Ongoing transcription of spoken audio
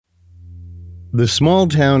The small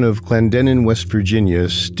town of Clendenin, West Virginia,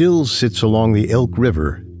 still sits along the Elk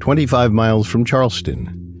River, 25 miles from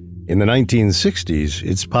Charleston. In the 1960s,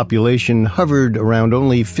 its population hovered around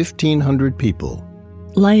only 1,500 people.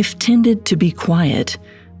 Life tended to be quiet,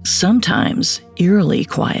 sometimes eerily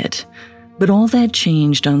quiet. But all that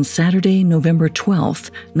changed on Saturday, November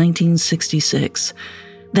 12, 1966.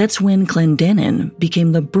 That's when Clendenin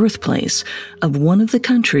became the birthplace of one of the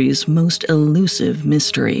country's most elusive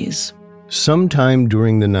mysteries. Sometime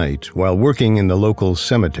during the night, while working in the local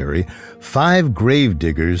cemetery, 5 grave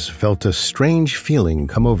diggers felt a strange feeling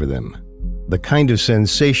come over them. The kind of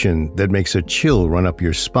sensation that makes a chill run up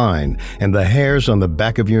your spine and the hairs on the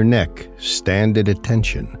back of your neck stand at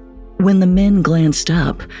attention. When the men glanced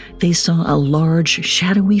up, they saw a large,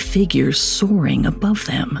 shadowy figure soaring above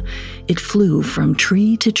them. It flew from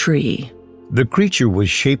tree to tree. The creature was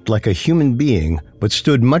shaped like a human being, but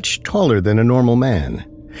stood much taller than a normal man.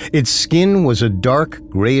 Its skin was a dark,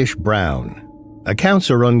 grayish brown. Accounts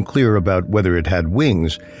are unclear about whether it had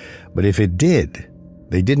wings, but if it did,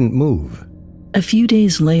 they didn't move. A few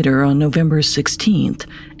days later, on November 16th,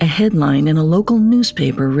 a headline in a local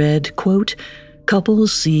newspaper read, quote,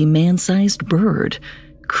 "Couples see man-sized bird,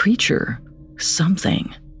 creature,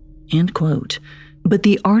 something," end quote. But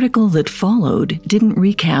the article that followed didn't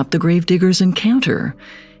recap the gravediggers' encounter.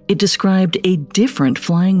 It described a different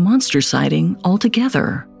flying monster sighting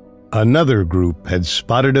altogether. Another group had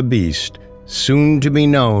spotted a beast, soon to be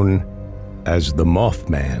known as the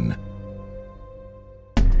Mothman.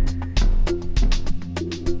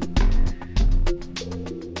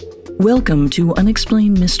 Welcome to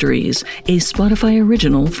Unexplained Mysteries, a Spotify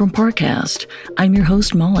original from Parcast. I'm your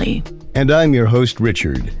host, Molly. And I'm your host,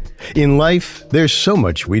 Richard. In life, there's so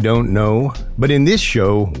much we don't know, but in this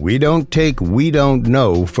show, we don't take "we don't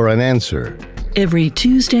know" for an answer. Every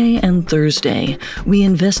Tuesday and Thursday, we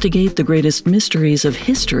investigate the greatest mysteries of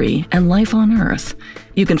history and life on Earth.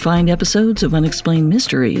 You can find episodes of Unexplained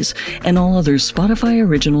Mysteries and all other Spotify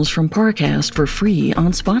originals from Parcast for free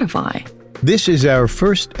on Spotify. This is our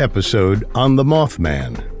first episode on the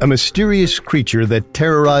Mothman, a mysterious creature that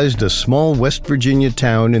terrorized a small West Virginia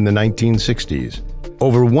town in the 1960s.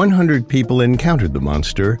 Over 100 people encountered the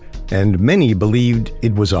monster, and many believed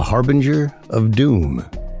it was a harbinger of doom.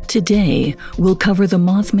 Today, we'll cover the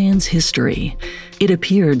Mothman's history. It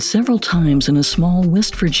appeared several times in a small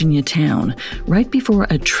West Virginia town right before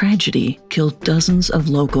a tragedy killed dozens of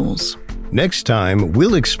locals. Next time,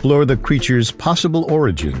 we'll explore the creature's possible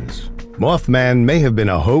origins. Mothman may have been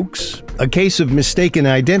a hoax, a case of mistaken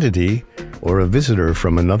identity, or a visitor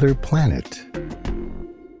from another planet.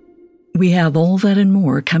 We have all that and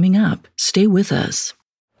more coming up. Stay with us.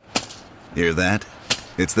 Hear that?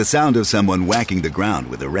 It's the sound of someone whacking the ground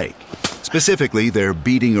with a rake. Specifically, they're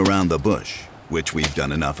beating around the bush, which we've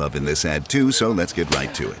done enough of in this ad too, so let's get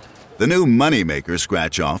right to it. The new Moneymaker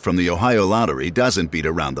scratch-off from the Ohio Lottery doesn't beat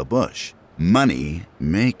around the bush. Money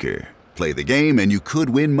Maker. Play the game and you could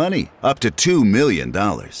win money, up to $2 million.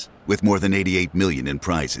 With more than $88 million in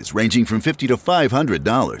prizes, ranging from $50 to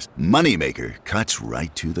 $500, Moneymaker cuts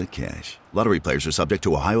right to the cash. Lottery players are subject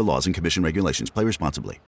to Ohio laws and commission regulations. Play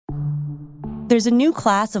responsibly. There's a new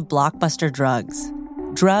class of blockbuster drugs.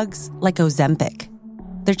 Drugs like Ozempic.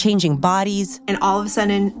 They're changing bodies. And all of a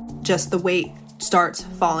sudden, just the weight starts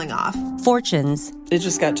falling off. Fortunes. It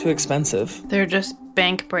just got too expensive. They're just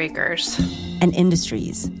bank breakers. And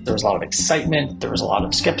industries. There was a lot of excitement. There was a lot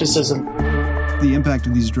of skepticism. The impact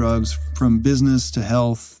of these drugs, from business to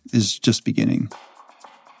health, is just beginning.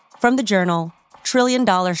 From the Journal, $1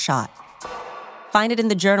 Trillion Shot. Find it in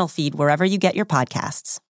the Journal feed wherever you get your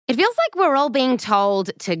podcasts. It feels like we're all being told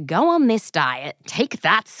to go on this diet, take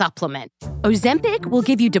that supplement. Ozempic will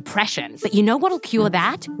give you depression, but you know what'll cure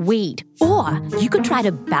that? Weed. Or you could try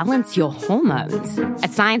to balance your hormones.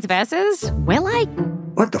 At Science Versus, we're like,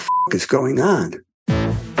 what the f*** is going on?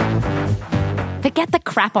 Forget the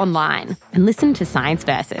crap online and listen to Science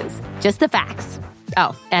Versus. Just the facts.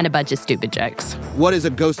 Oh, and a bunch of stupid jokes. What is a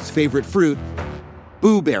ghost's favorite fruit?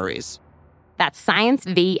 Blueberries. That's Science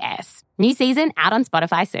VS. New season out on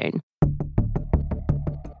Spotify soon.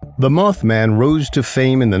 The Mothman rose to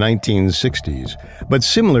fame in the 1960s, but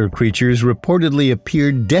similar creatures reportedly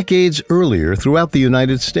appeared decades earlier throughout the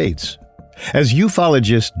United States. As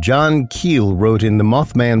ufologist John Keel wrote in The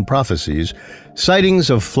Mothman Prophecies,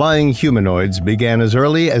 sightings of flying humanoids began as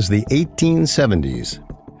early as the 1870s.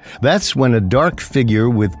 That's when a dark figure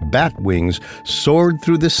with bat wings soared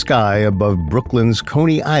through the sky above Brooklyn's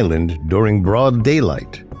Coney Island during broad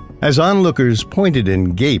daylight. As onlookers pointed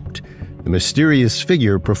and gaped, the mysterious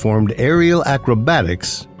figure performed aerial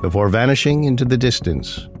acrobatics before vanishing into the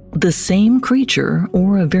distance. The same creature,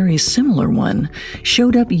 or a very similar one,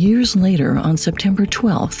 showed up years later on September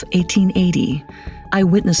 12, 1880.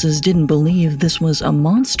 Eyewitnesses didn't believe this was a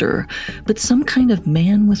monster, but some kind of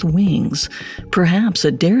man with wings, perhaps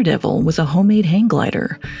a daredevil with a homemade hang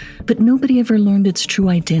glider. But nobody ever learned its true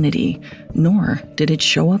identity, nor did it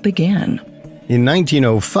show up again. In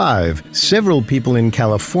 1905, several people in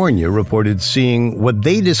California reported seeing what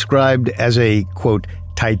they described as a, quote,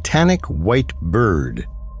 titanic white bird.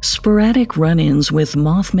 Sporadic run-ins with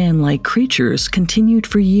Mothman-like creatures continued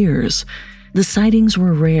for years. The sightings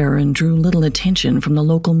were rare and drew little attention from the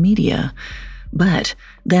local media. But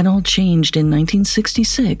that all changed in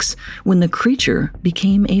 1966 when the creature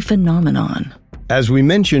became a phenomenon. As we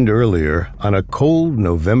mentioned earlier, on a cold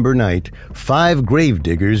November night, 5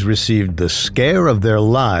 gravediggers received the scare of their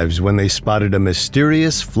lives when they spotted a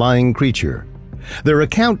mysterious flying creature. Their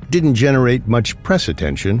account didn't generate much press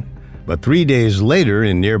attention, but 3 days later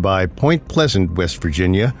in nearby Point Pleasant, West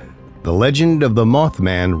Virginia, the legend of the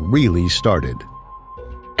Mothman really started.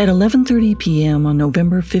 At 11:30 p.m. on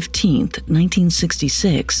November 15,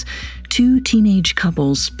 1966, 2 teenage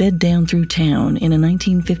couples sped down through town in a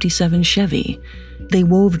 1957 Chevy. They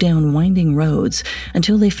wove down winding roads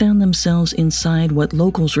until they found themselves inside what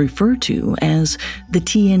locals refer to as the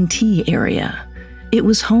TNT area. It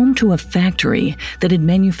was home to a factory that had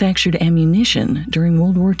manufactured ammunition during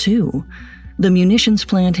World War II. The munitions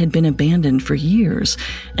plant had been abandoned for years,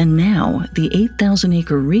 and now the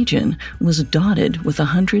 8,000-acre region was dotted with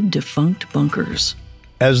 100 defunct bunkers.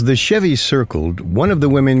 As the Chevy circled, one of the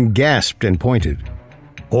women gasped and pointed.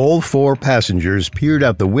 All 4 passengers peered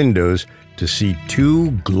out the windows to see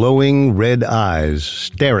 2 glowing red eyes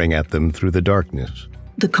staring at them through the darkness.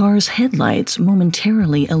 The car's headlights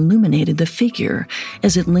momentarily illuminated the figure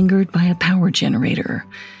as it lingered by a power generator.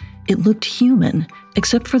 It looked human,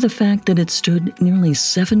 except for the fact that it stood nearly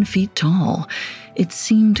 7 feet tall. It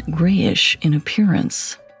seemed grayish in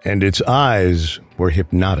appearance. And its eyes were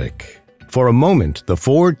hypnotic. For a moment, the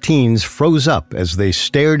 4 teens froze up as they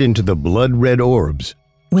stared into the blood-red orbs.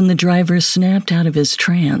 When the driver snapped out of his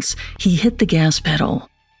trance, he hit the gas pedal.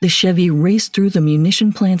 The Chevy raced through the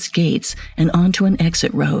munition plant's gates and onto an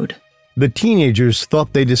exit road. The teenagers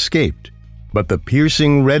thought they'd escaped, but the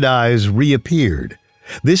piercing red eyes reappeared,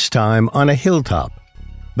 this time on a hilltop.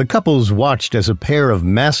 The couples watched as a pair of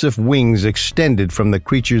massive wings extended from the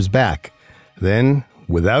creature's back. Then,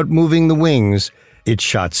 without moving the wings, it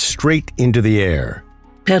shot straight into the air.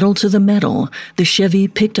 Pedal to the metal, the Chevy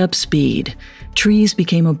picked up speed. Trees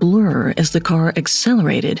became a blur as the car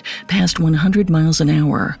accelerated past 100 miles an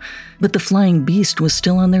hour. But the flying beast was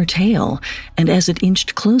still on their tail, and as it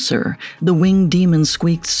inched closer, the winged demon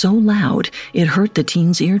squeaked so loud it hurt the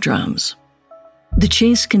teens' eardrums. The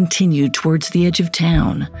chase continued towards the edge of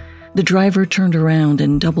town. The driver turned around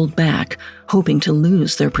and doubled back, hoping to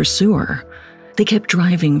lose their pursuer. They kept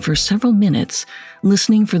driving for several minutes,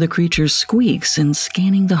 listening for the creature's squeaks and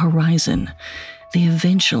scanning the horizon. They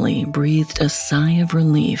eventually breathed a sigh of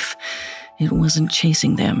relief. It wasn't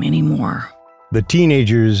chasing them anymore. The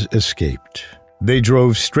teenagers escaped. They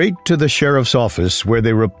drove straight to the sheriff's office where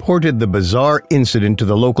they reported the bizarre incident to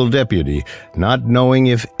the local deputy, not knowing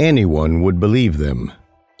if anyone would believe them.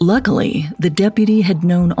 Luckily, the deputy had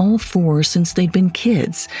known all 4 since they'd been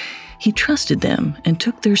kids. He trusted them and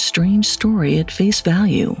took their strange story at face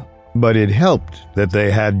value. But it helped that they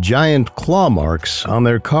had giant claw marks on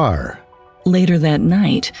their car. Later that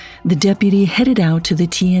night, the deputy headed out to the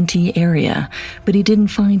TNT area, but he didn't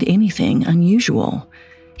find anything unusual.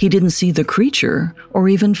 He didn't see the creature, or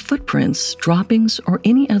even footprints, droppings, or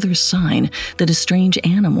any other sign that a strange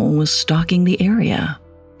animal was stalking the area.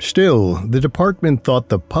 Still, the department thought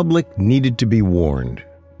the public needed to be warned.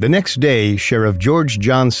 The next day, Sheriff George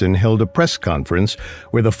Johnson held a press conference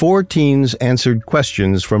where the 4 teens answered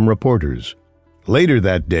questions from reporters. Later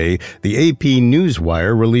that day, the AP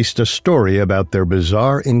Newswire released a story about their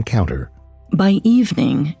bizarre encounter. By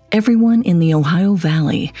evening, everyone in the Ohio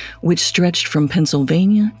Valley, which stretched from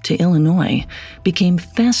Pennsylvania to Illinois, became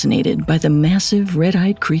fascinated by the massive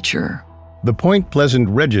red-eyed creature. The Point Pleasant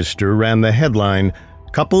Register ran the headline,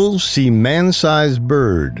 "Couples see man-sized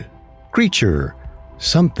bird. Creature.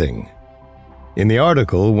 Something." In the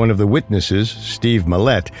article, one of the witnesses, Steve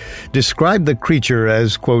Millett, described the creature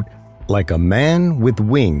as, quote, like a man with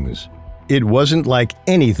wings. It wasn't like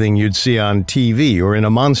anything you'd see on TV or in a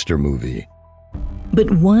monster movie. But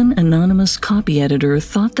one anonymous copy editor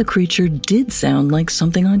thought the creature did sound like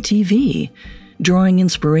something on TV. Drawing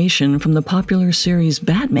inspiration from the popular series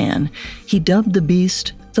Batman, he dubbed the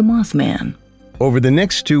beast the Mothman. Over the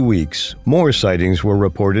next 2 weeks, more sightings were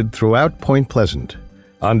reported throughout Point Pleasant.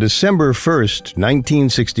 On December 1st,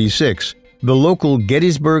 1966, the local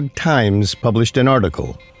Gettysburg Times published an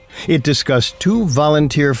article. It discussed two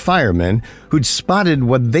volunteer firemen who'd spotted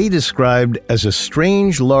what they described as a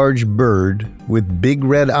strange large bird with big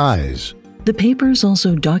red eyes. The papers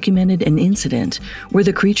also documented an incident where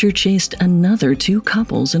the creature chased another two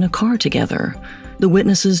couples in a car together. The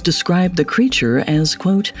witnesses described the creature as,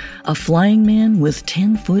 quote, a flying man with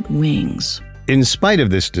 10-foot wings. In spite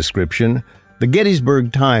of this description, the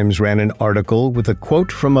Gettysburg Times ran an article with a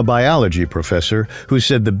quote from a biology professor who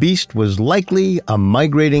said the beast was likely a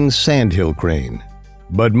migrating sandhill crane.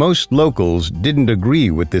 But most locals didn't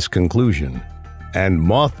agree with this conclusion, and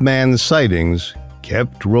Mothman sightings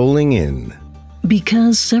kept rolling in.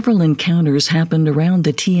 Because several encounters happened around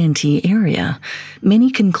the TNT area,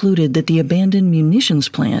 many concluded that the abandoned munitions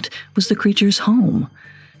plant was the creature's home.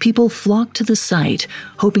 People flocked to the site,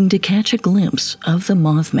 hoping to catch a glimpse of the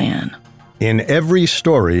Mothman. In every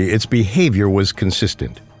story, its behavior was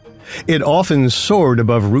consistent. It often soared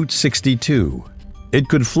above Route 62. It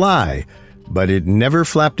could fly, but it never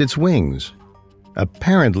flapped its wings.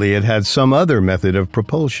 Apparently, it had some other method of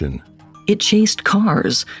propulsion. It chased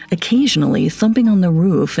cars, occasionally thumping on the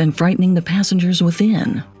roof and frightening the passengers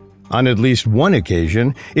within. On at least one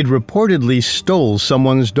occasion, it reportedly stole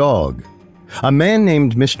someone's dog. A man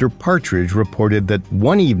named Mr. Partridge reported that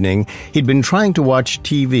one evening he'd been trying to watch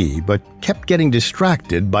TV but kept getting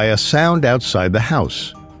distracted by a sound outside the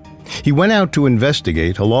house. He went out to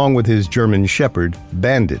investigate along with his German Shepherd,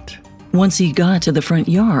 Bandit. Once he got to the front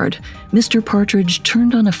yard, Mr. Partridge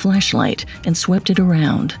turned on a flashlight and swept it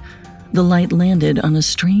around. The light landed on a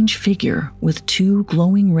strange figure with two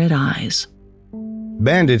glowing red eyes.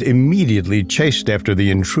 Bandit immediately chased after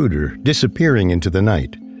the intruder, disappearing into the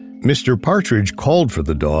night. Mr. Partridge called for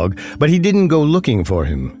the dog, but he didn't go looking for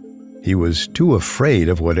him. He was too afraid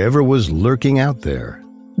of whatever was lurking out there.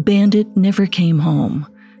 Bandit never came home.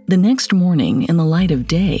 The next morning, in the light of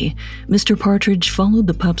day, Mr. Partridge followed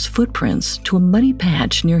the pup's footprints to a muddy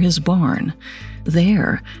patch near his barn.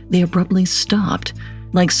 There, they abruptly stopped,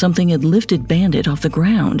 like something had lifted Bandit off the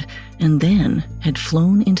ground and then had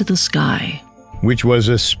flown into the sky. Which was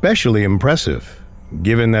especially impressive,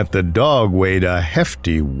 given that the dog weighed a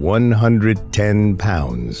hefty 110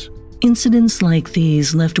 pounds. Incidents like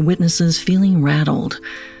these left witnesses feeling rattled,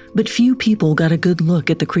 but few people got a good look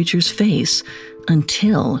at the creature's face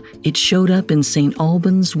until it showed up in St.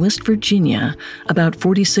 Albans, West Virginia, about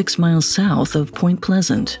 46 miles south of Point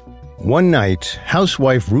Pleasant. One night,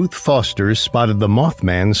 housewife Ruth Foster spotted the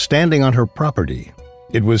Mothman standing on her property.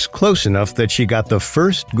 It was close enough that she got the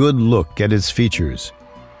first good look at its features.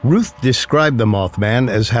 Ruth described the Mothman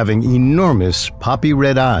as having enormous poppy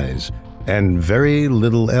red eyes and very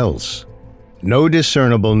little else. No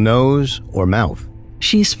discernible nose or mouth.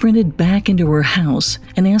 She sprinted back into her house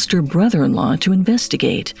and asked her brother-in-law to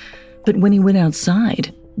investigate. But when he went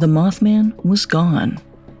outside, the Mothman was gone.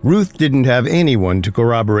 Ruth didn't have anyone to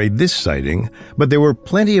corroborate this sighting, but there were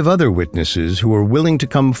plenty of other witnesses who were willing to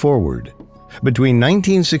come forward. Between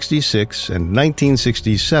 1966 and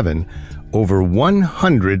 1967, over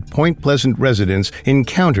 100 Point Pleasant residents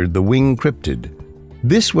encountered the winged cryptid.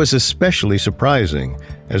 This was especially surprising,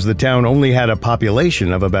 as the town only had a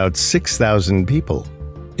population of about 6,000 people.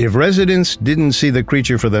 If residents didn't see the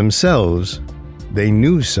creature for themselves, they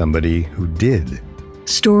knew somebody who did.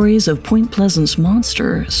 Stories of Point Pleasant's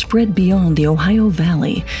monster spread beyond the Ohio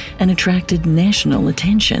Valley and attracted national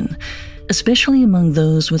attention, especially among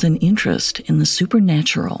those with an interest in the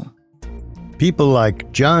supernatural. People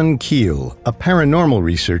like John Keel, a paranormal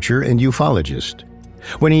researcher and ufologist.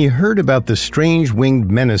 When he heard about the strange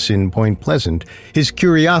winged menace in Point Pleasant, his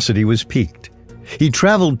curiosity was piqued. He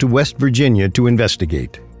traveled to West Virginia to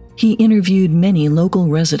investigate. He interviewed many local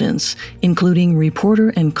residents, including reporter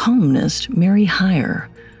and columnist Mary Heyer.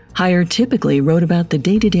 Heyer typically wrote about the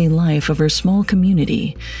day-to-day life of her small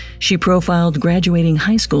community. She profiled graduating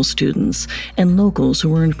high school students and locals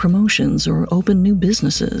who earned promotions or opened new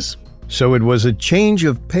businesses. So it was a change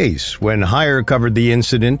of pace when Heyer covered the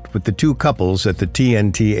incident with the two couples at the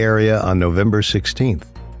TNT area on November 16th.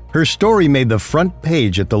 Her story made the front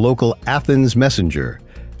page at the local Athens Messenger,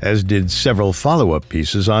 as did several follow-up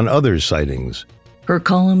pieces on other sightings. Her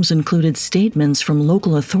columns included statements from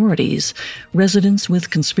local authorities, residents with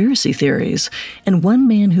conspiracy theories, and one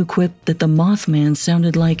man who quipped that the Mothman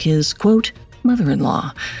sounded like his, quote,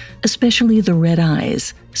 mother-in-law, especially the red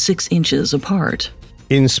eyes, 6 inches apart.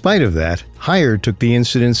 In spite of that, Heyer took the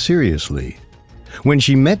incident seriously. When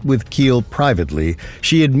she met with Keel privately,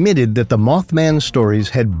 she admitted that the Mothman stories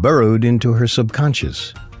had burrowed into her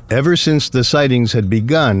subconscious. Ever since the sightings had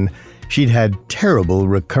begun, she'd had terrible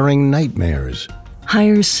recurring nightmares.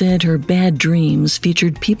 Heyer said her bad dreams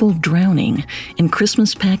featured people drowning and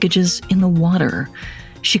Christmas packages in the water.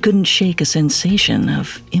 She couldn't shake a sensation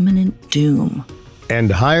of imminent doom. And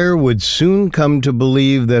Heyer would soon come to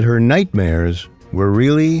believe that her nightmares were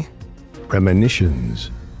really premonitions.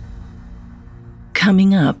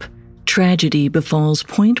 Coming up, tragedy befalls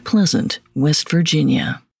Point Pleasant, West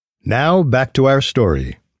Virginia. Now back to our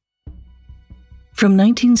story. From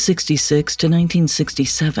 1966 to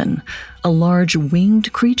 1967, a large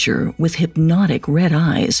winged creature with hypnotic red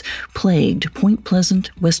eyes plagued Point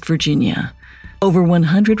Pleasant, West Virginia. Over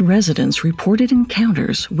 100 residents reported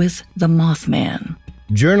encounters with the Mothman.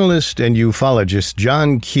 Journalist and ufologist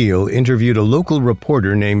John Keel interviewed a local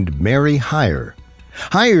reporter named Mary Heyer.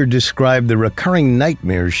 Heyer described the recurring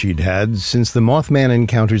nightmares she'd had since the Mothman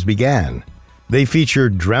encounters began. They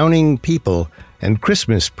featured drowning people and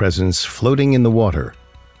Christmas presents floating in the water.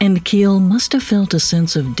 And Keel must have felt a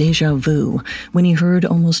sense of déjà vu when he heard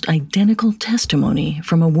almost identical testimony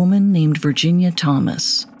from a woman named Virginia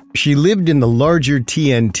Thomas. She lived in the larger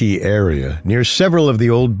TNT area near several of the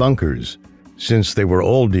old bunkers. Since they were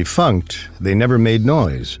all defunct, they never made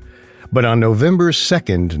noise. But on November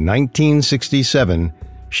 2nd, 1967,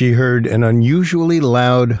 she heard an unusually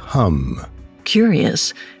loud hum.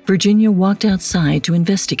 Curious, Virginia walked outside to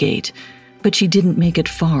investigate, but she didn't make it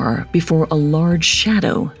far before a large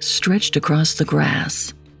shadow stretched across the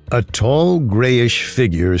grass. A tall, grayish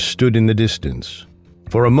figure stood in the distance.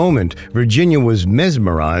 For a moment, Virginia was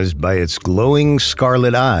mesmerized by its glowing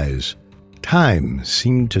scarlet eyes. Time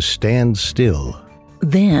seemed to stand still.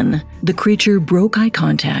 Then, the creature broke eye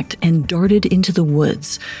contact and darted into the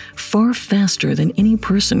woods, far faster than any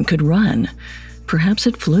person could run. Perhaps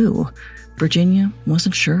it flew. Virginia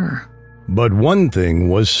wasn't sure. But one thing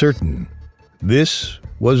was certain. This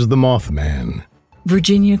was the Mothman.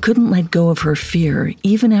 Virginia couldn't let go of her fear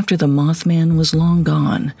even after the Mothman was long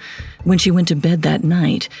gone. When she went to bed that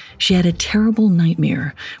night, she had a terrible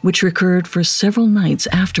nightmare, which recurred for several nights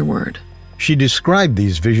afterward. She described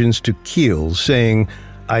these visions to Keel, saying,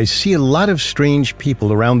 "I see a lot of strange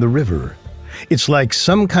people around the river. It's like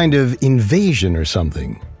some kind of invasion or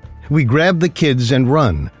something. We grab the kids and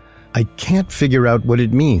run. I can't figure out what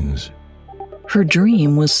it means." Her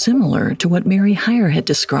dream was similar to what Mary Heyer had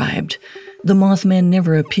described. The Mothman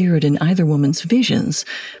never appeared in either woman's visions,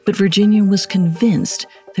 but Virginia was convinced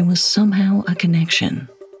there was somehow a connection.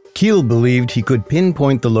 Keel believed he could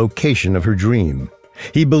pinpoint the location of her dream.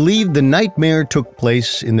 He believed the nightmare took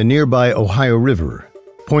place in the nearby Ohio River.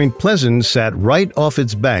 Point Pleasant sat right off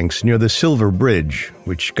its banks near the Silver Bridge,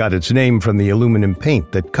 which got its name from the aluminum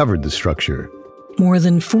paint that covered the structure. More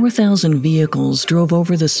than 4,000 vehicles drove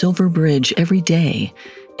over the Silver Bridge every day,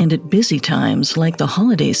 and at busy times like the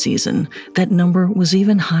holiday season, that number was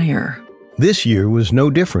even higher. This year was no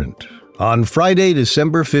different. On Friday,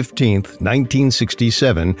 December 15th,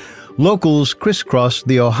 1967, locals crisscrossed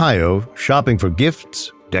the Ohio shopping for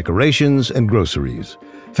gifts, decorations, and groceries.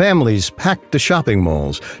 Families packed the shopping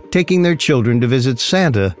malls, taking their children to visit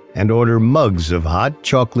Santa and order mugs of hot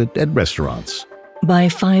chocolate at restaurants. By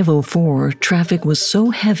 5:04, traffic was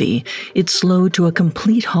so heavy it slowed to a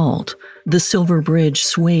complete halt. The Silver Bridge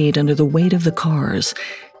swayed under the weight of the cars.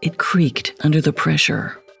 It creaked under the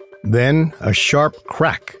pressure. Then a sharp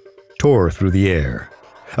crack tore through the air.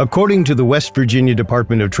 According to the West Virginia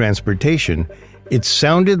Department of Transportation, it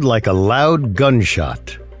sounded like a loud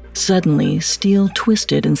gunshot. Suddenly, steel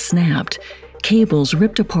twisted and snapped. Cables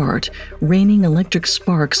ripped apart, raining electric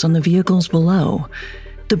sparks on the vehicles below.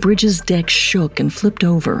 The bridge's deck shook and flipped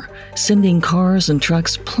over, sending cars and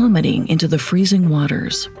trucks plummeting into the freezing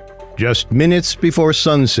waters. Just minutes before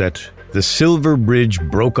sunset, the Silver Bridge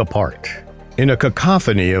broke apart. In a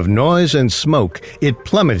cacophony of noise and smoke, it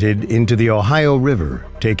plummeted into the Ohio River,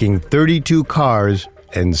 taking 32 cars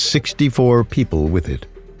and 64 people with it.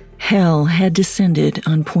 Hell had descended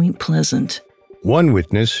on Point Pleasant. One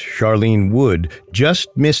witness, Charlene Wood, just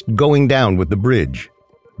missed going down with the bridge.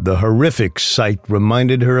 The horrific sight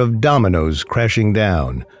reminded her of dominoes crashing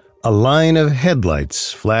down. A line of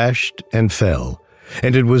headlights flashed and fell,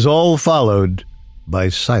 and it was all followed by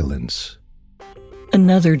silence.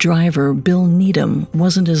 Another driver, Bill Needham,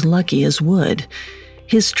 wasn't as lucky as Wood.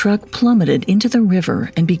 His truck plummeted into the river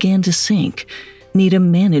and began to sink. Needham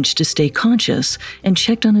managed to stay conscious and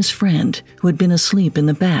checked on his friend, who had been asleep in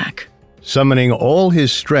the back. Summoning all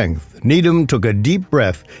his strength, Needham took a deep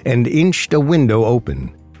breath and inched a window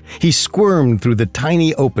open. He squirmed through the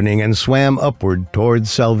tiny opening and swam upward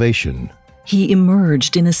towards salvation. He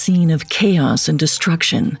emerged in a scene of chaos and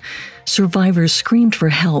destruction. Survivors screamed for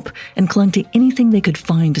help and clung to anything they could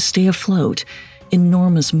find to stay afloat.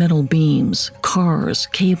 enormous metal beams, cars,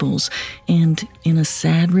 cables, and, in a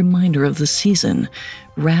sad reminder of the season,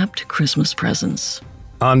 wrapped Christmas presents.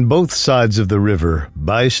 On both sides of the river,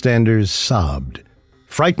 bystanders sobbed.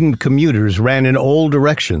 Frightened commuters ran in all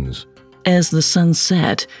directions. As the sun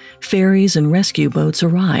set, ferries and rescue boats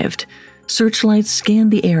arrived. Searchlights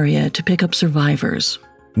scanned the area to pick up survivors.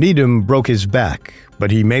 Needham broke his back,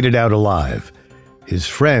 but he made it out alive. His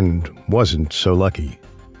friend wasn't so lucky.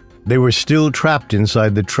 They were still trapped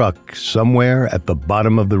inside the truck somewhere at the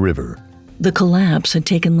bottom of the river. The collapse had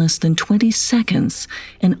taken less than 20 seconds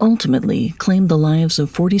and ultimately claimed the lives of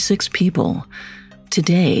 46 people.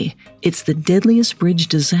 Today, it's the deadliest bridge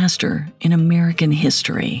disaster in American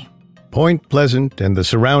history. Point Pleasant and the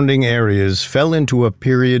surrounding areas fell into a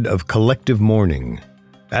period of collective mourning.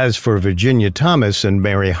 As for Virginia Thomas and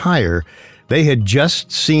Mary Heyer, they had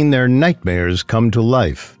just seen their nightmares come to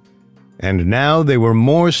life. And now they were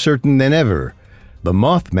more certain than ever. The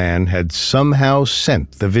Mothman had somehow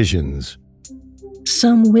sent the visions.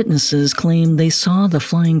 Some witnesses claimed they saw the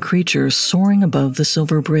flying creature soaring above the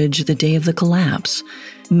Silver Bridge the day of the collapse.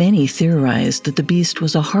 Many theorized that the beast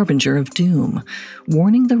was a harbinger of doom,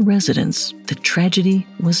 warning the residents that tragedy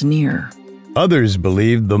was near. Others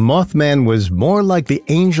believed the Mothman was more like the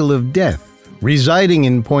angel of death, residing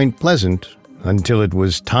in Point Pleasant until it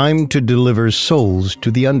was time to deliver souls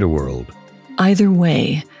to the underworld. Either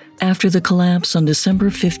way, after the collapse on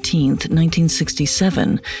December 15,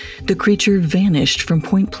 1967, the creature vanished from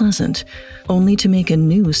Point Pleasant, only to make a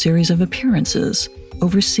new series of appearances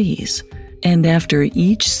overseas. And after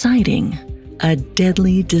each sighting, a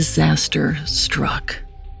deadly disaster struck.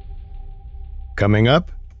 Coming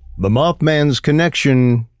up, the Mothman's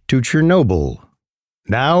connection to Chernobyl.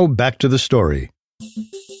 Now, back to the story.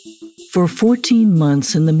 For 14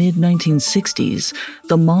 months in the mid-1960s,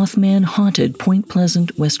 the Mothman haunted Point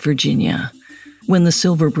Pleasant, West Virginia. When the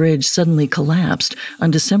Silver Bridge suddenly collapsed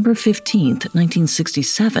on December 15,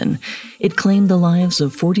 1967, it claimed the lives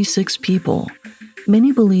of 46 people.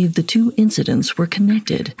 Many believe the two incidents were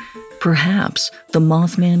connected. Perhaps the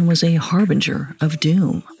Mothman was a harbinger of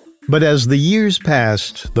doom. But as the years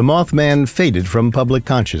passed, the Mothman faded from public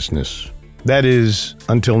consciousness. That is,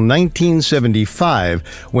 until 1975,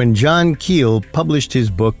 when John Keel published his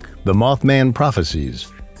book, The Mothman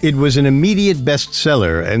Prophecies. It was an immediate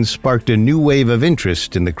bestseller and sparked a new wave of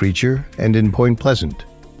interest in the creature and in Point Pleasant.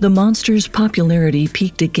 The monster's popularity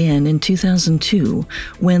peaked again in 2002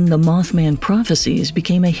 when The Mothman Prophecies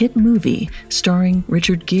became a hit movie starring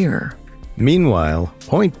Richard Gere. Meanwhile,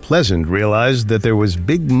 Point Pleasant realized that there was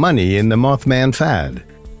big money in the Mothman fad.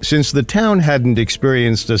 Since the town hadn't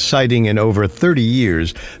experienced a sighting in over 30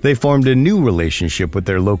 years, they formed a new relationship with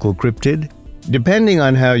their local cryptid. Depending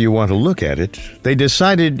on how you want to look at it, they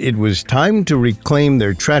decided it was time to reclaim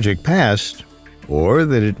their tragic past, or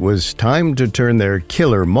that it was time to turn their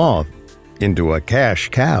killer moth into a cash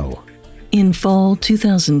cow. In fall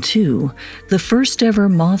 2002, the first ever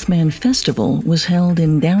Mothman Festival was held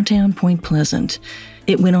in downtown Point Pleasant.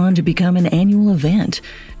 It went on to become an annual event,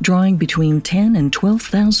 drawing between 10 and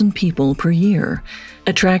 12,000 people per year.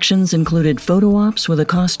 Attractions included photo ops with a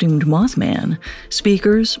costumed Mothman,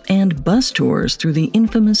 speakers, and bus tours through the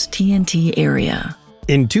infamous TNT area.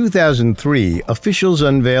 In 2003, officials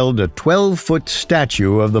unveiled a 12-foot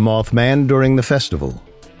statue of the Mothman during the festival.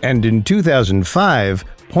 And in 2005,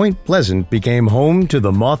 Point Pleasant became home to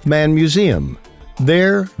the Mothman Museum.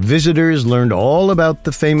 There, visitors learned all about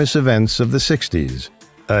the famous events of the 60s.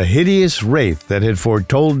 A hideous wraith that had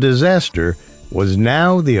foretold disaster was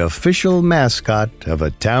now the official mascot of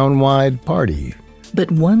a town-wide party.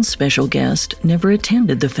 But one special guest never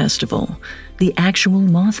attended the festival, the actual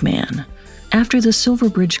Mothman. After the Silver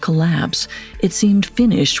Bridge collapse, it seemed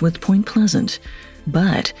finished with Point Pleasant,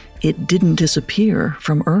 but it didn't disappear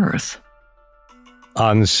from Earth.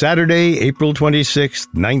 On Saturday, April 26,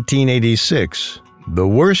 1986, the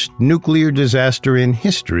worst nuclear disaster in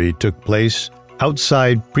history took place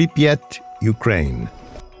outside Pripyat, Ukraine.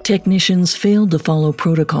 Technicians failed to follow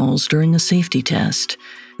protocols during a safety test.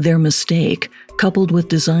 Their mistake, coupled with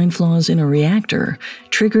design flaws in a reactor,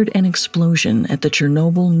 triggered an explosion at the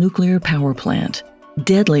Chernobyl nuclear power plant.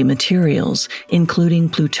 Deadly materials, including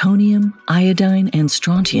plutonium, iodine, and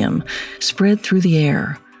strontium, spread through the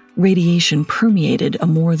air. Radiation permeated a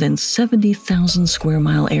more than 70,000 square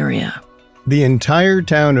mile area. The entire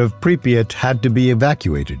town of Pripyat had to be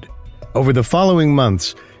evacuated. Over the following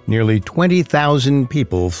months, nearly 20,000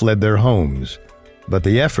 people fled their homes, but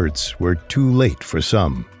the efforts were too late for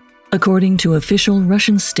some. According to official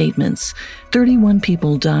Russian statements, 31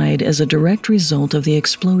 people died as a direct result of the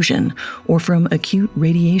explosion or from acute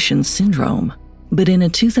radiation syndrome. But in a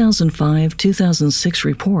 2005-2006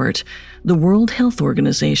 report, the World Health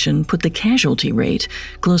Organization put the casualty rate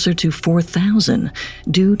closer to 4,000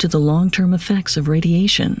 due to the long-term effects of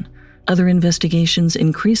radiation. Other investigations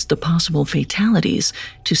increased the possible fatalities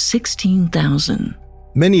to 16,000.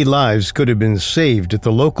 Many lives could have been saved if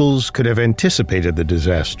the locals could have anticipated the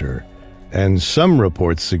disaster, and some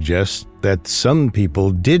reports suggest that some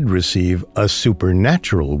people did receive a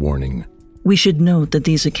supernatural warning. We should note that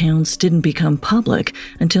these accounts didn't become public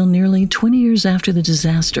until nearly 20 years after the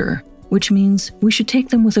disaster, which means we should take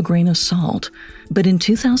them with a grain of salt. But in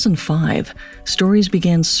 2005, stories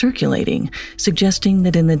began circulating suggesting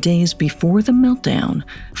that in the days before the meltdown,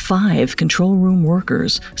 5 control room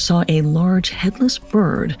workers saw a large headless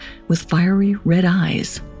bird with fiery red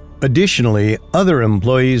eyes. Additionally, other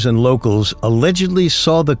employees and locals allegedly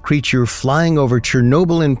saw the creature flying over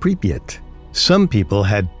Chernobyl and Pripyat. Some people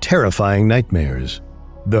had terrifying nightmares.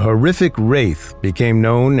 The horrific wraith became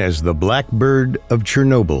known as the Black Bird of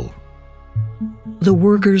Chernobyl. The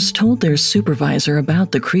workers told their supervisor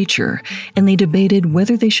about the creature, and they debated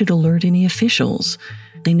whether they should alert any officials.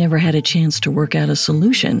 They never had a chance to work out a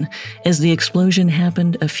solution, as the explosion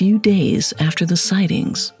happened a few days after the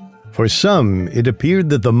sightings. For some, it appeared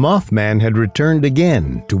that the Mothman had returned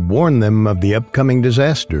again to warn them of the upcoming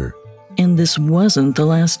disaster. And this wasn't the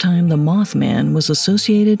last time the Mothman was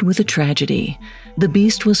associated with a tragedy. The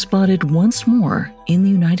beast was spotted once more in the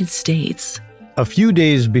United States. A few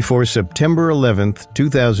days before September 11,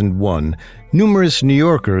 2001, numerous New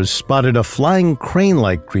Yorkers spotted a flying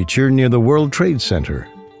crane-like creature near the World Trade Center.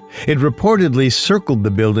 It reportedly circled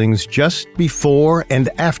the buildings just before and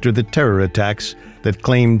after the terror attacks that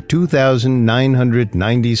claimed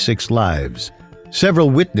 2,996 lives. Several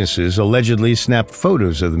witnesses allegedly snapped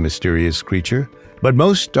photos of the mysterious creature, but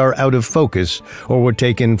most are out of focus or were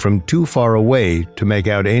taken from too far away to make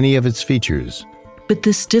out any of its features. But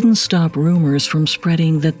this didn't stop rumors from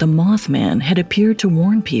spreading that the Mothman had appeared to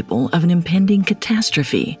warn people of an impending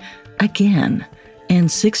catastrophe again.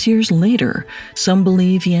 And 6 years later, some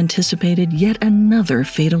believe he anticipated yet another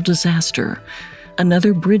fatal disaster.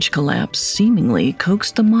 Another bridge collapse seemingly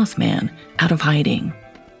coaxed the Mothman out of hiding.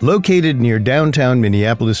 Located near downtown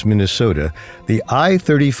Minneapolis, Minnesota, the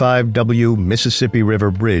I-35W Mississippi River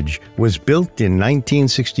Bridge was built in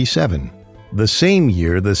 1967, the same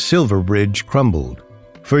year the Silver Bridge crumbled.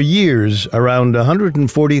 For years, around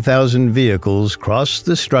 140,000 vehicles crossed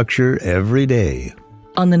the structure every day.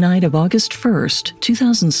 On the night of August 1st,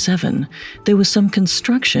 2007, there was some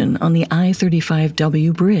construction on the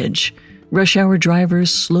I-35W bridge. Rush hour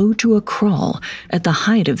drivers slowed to a crawl at the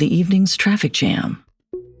height of the evening's traffic jam.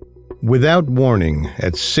 Without warning,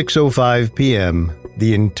 at 6:05 p.m.,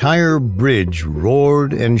 the entire bridge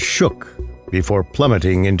roared and shook before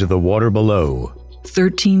plummeting into the water below.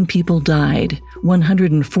 13 people died,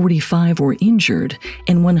 145 were injured,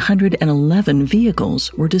 and 111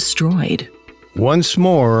 vehicles were destroyed. Once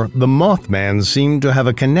more, the Mothman seemed to have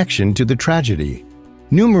a connection to the tragedy.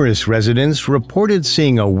 Numerous residents reported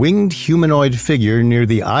seeing a winged humanoid figure near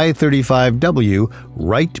the I-35W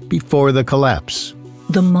right before the collapse.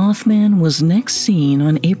 The Mothman was next seen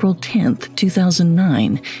on April 10,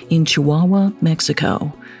 2009, in Chihuahua,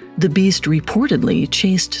 Mexico. The beast reportedly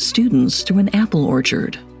chased students through an apple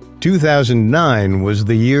orchard. 2009 was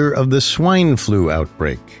the year of the swine flu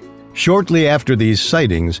outbreak. Shortly after these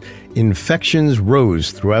sightings, infections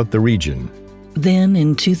rose throughout the region. Then,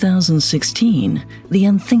 in 2016, the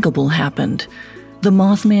unthinkable happened. The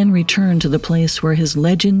Mothman returned to the place where his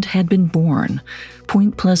legend had been born,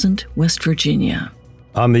 Point Pleasant, West Virginia.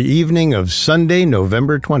 On the evening of Sunday,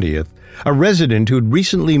 November 20th, a resident who'd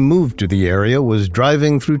recently moved to the area was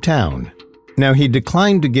driving through town. Now, he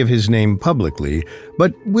declined to give his name publicly,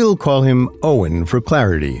 but we'll call him Owen for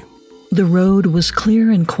clarity. The road was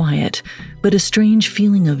clear and quiet, but a strange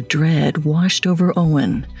feeling of dread washed over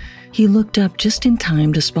Owen. He looked up just in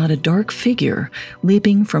time to spot a dark figure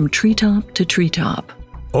leaping from treetop to treetop.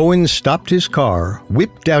 Owen stopped his car,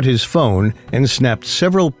 whipped out his phone, and snapped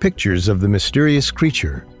several pictures of the mysterious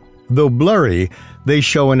creature. Though blurry, they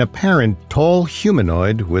show an apparent tall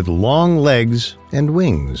humanoid with long legs and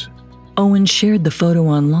wings. Owen shared the photo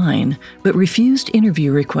online, but refused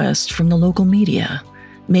interview requests from the local media.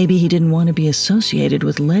 Maybe he didn't want to be associated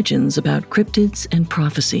with legends about cryptids and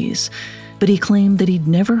prophecies, but he claimed that he'd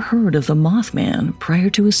never heard of the Mothman prior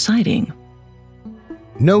to his sighting.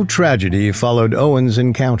 No tragedy followed Owen's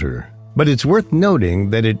encounter, but it's worth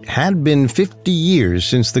noting that it had been 50 years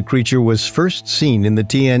since the creature was first seen in the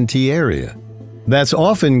TNT area. That's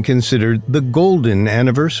often considered the golden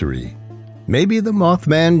anniversary. Maybe the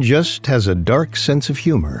Mothman just has a dark sense of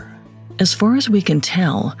humor. As far as we can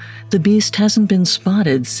tell, the beast hasn't been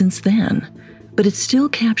spotted since then, but it still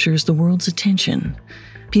captures the world's attention.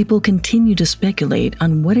 People continue to speculate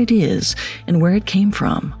on what it is and where it came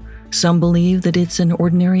from. Some believe that it's an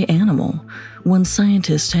ordinary animal, one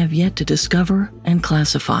scientists have yet to discover and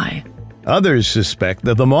classify. Others suspect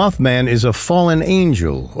that the Mothman is a fallen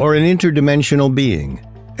angel or an interdimensional being.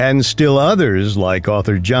 And still others, like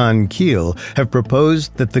author John Keel, have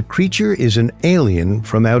proposed that the creature is an alien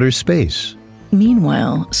from outer space.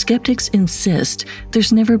 Meanwhile, skeptics insist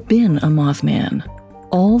there's never been a Mothman.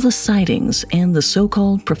 All the sightings and the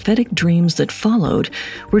so-called prophetic dreams that followed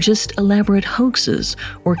were just elaborate hoaxes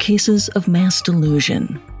or cases of mass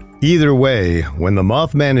delusion. Either way, when the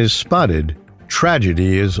Mothman is spotted,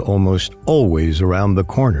 tragedy is almost always around the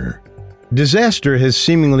corner. Disaster has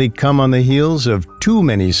seemingly come on the heels of too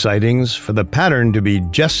many sightings for the pattern to be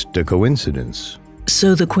just a coincidence.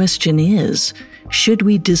 So the question is, should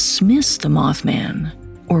we dismiss the Mothman?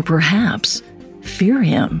 Or perhaps fear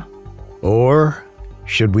him? Or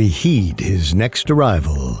should we heed his next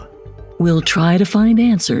arrival? We'll try to find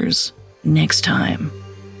answers next time.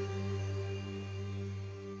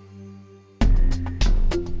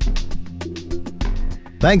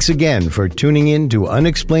 Thanks again for tuning in to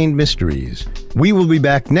Unexplained Mysteries. We will be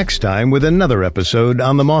back next time with another episode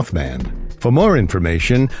on the Mothman. For more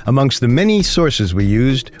information, amongst the many sources we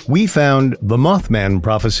used, we found The Mothman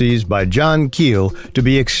Prophecies by John Keel to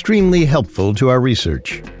be extremely helpful to our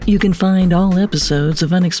research. You can find all episodes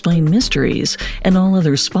of Unexplained Mysteries and all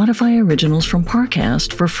other Spotify originals from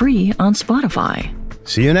Parcast for free on Spotify.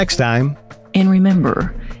 See you next time. And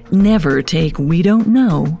remember, never take "we don't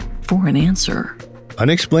know" for an answer.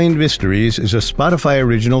 Unexplained Mysteries is a Spotify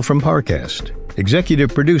original from Parcast. Executive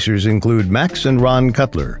producers include Max and Ron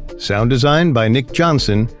Cutler. Sound design by Nick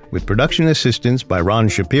Johnson, with production assistance by Ron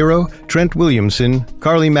Shapiro, Trent Williamson,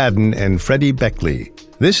 Carly Madden, and Freddie Beckley.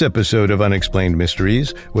 This episode of Unexplained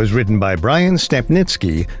Mysteries was written by Brian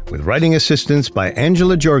Stapnitsky, with writing assistance by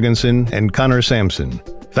Angela Jorgensen and Connor Sampson.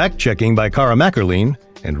 Fact-checking by Cara Mackerline,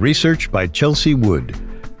 and research by Chelsea Wood.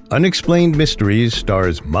 Unexplained Mysteries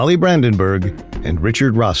stars Molly Brandenburg and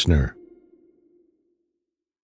Richard Rossner.